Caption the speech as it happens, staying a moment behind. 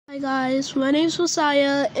Hi guys, my name's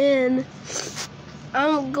Messiah and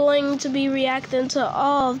I'm going to be reacting to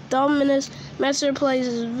all of Dominus Master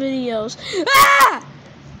Plays' videos. Ah!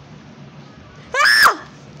 Ah!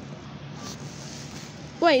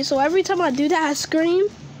 Wait, so every time I do that I scream?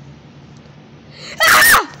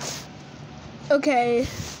 Ah! Okay.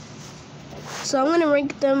 So I'm gonna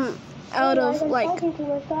rank them out of like... I'm talking to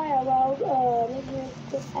Messiah about making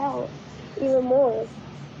this out even more.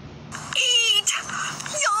 Eat your vegetables!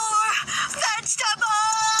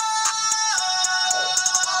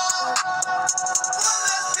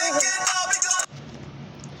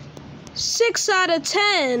 6 out of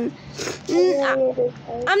 10.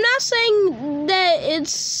 I'm not saying that it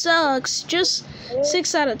sucks, just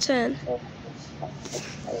 6 out of 10.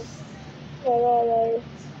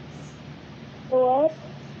 What?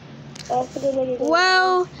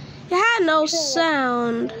 Well, it had no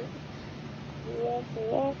sound.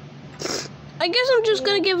 I guess I'm just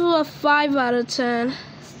gonna give it a 5 out of 10.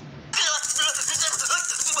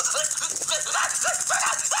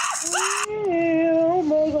 Oh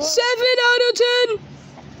my God. 7 out of 10.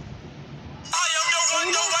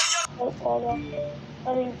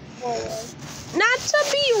 Not to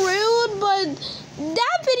be rude, but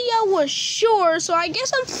that video was short, so I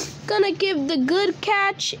guess I'm gonna give The Good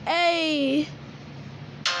Catch a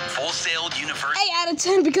Full Sail University. 8 out of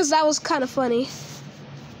 10 because that was kind of funny.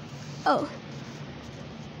 Oh.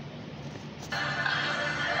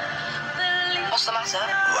 What's the matter?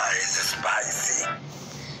 Why is it spicy?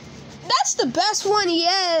 That's the best one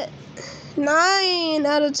yet. 9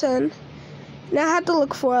 out of 10. Now I have to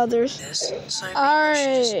look for others.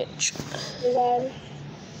 Alright.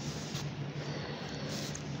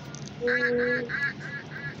 Men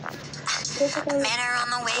are on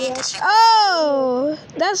the way to Oh,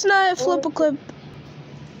 that's not Flip a Clip.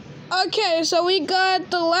 Okay, so we got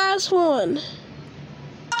the last one.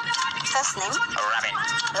 First name? Robin.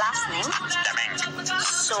 Last name? The bank.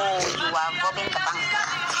 So you are robbing the bank.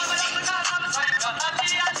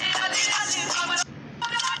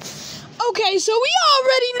 Okay, so we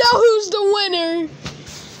already know who's the winner.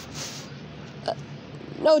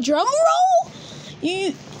 No drum roll?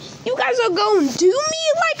 You guys are going to do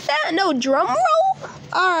me like that? No drum roll?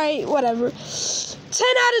 Alright, whatever. 10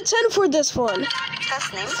 out of 10 for this one.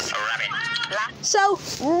 First name? Robin. So,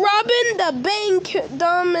 Robin the Bank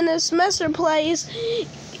Dominus Master Plays.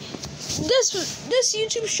 This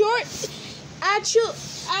YouTube short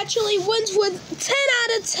actually wins with 10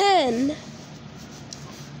 out of 10.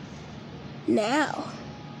 Now,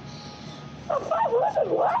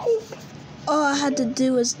 all I had to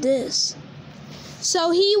do is this. So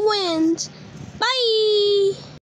he wins. Bye.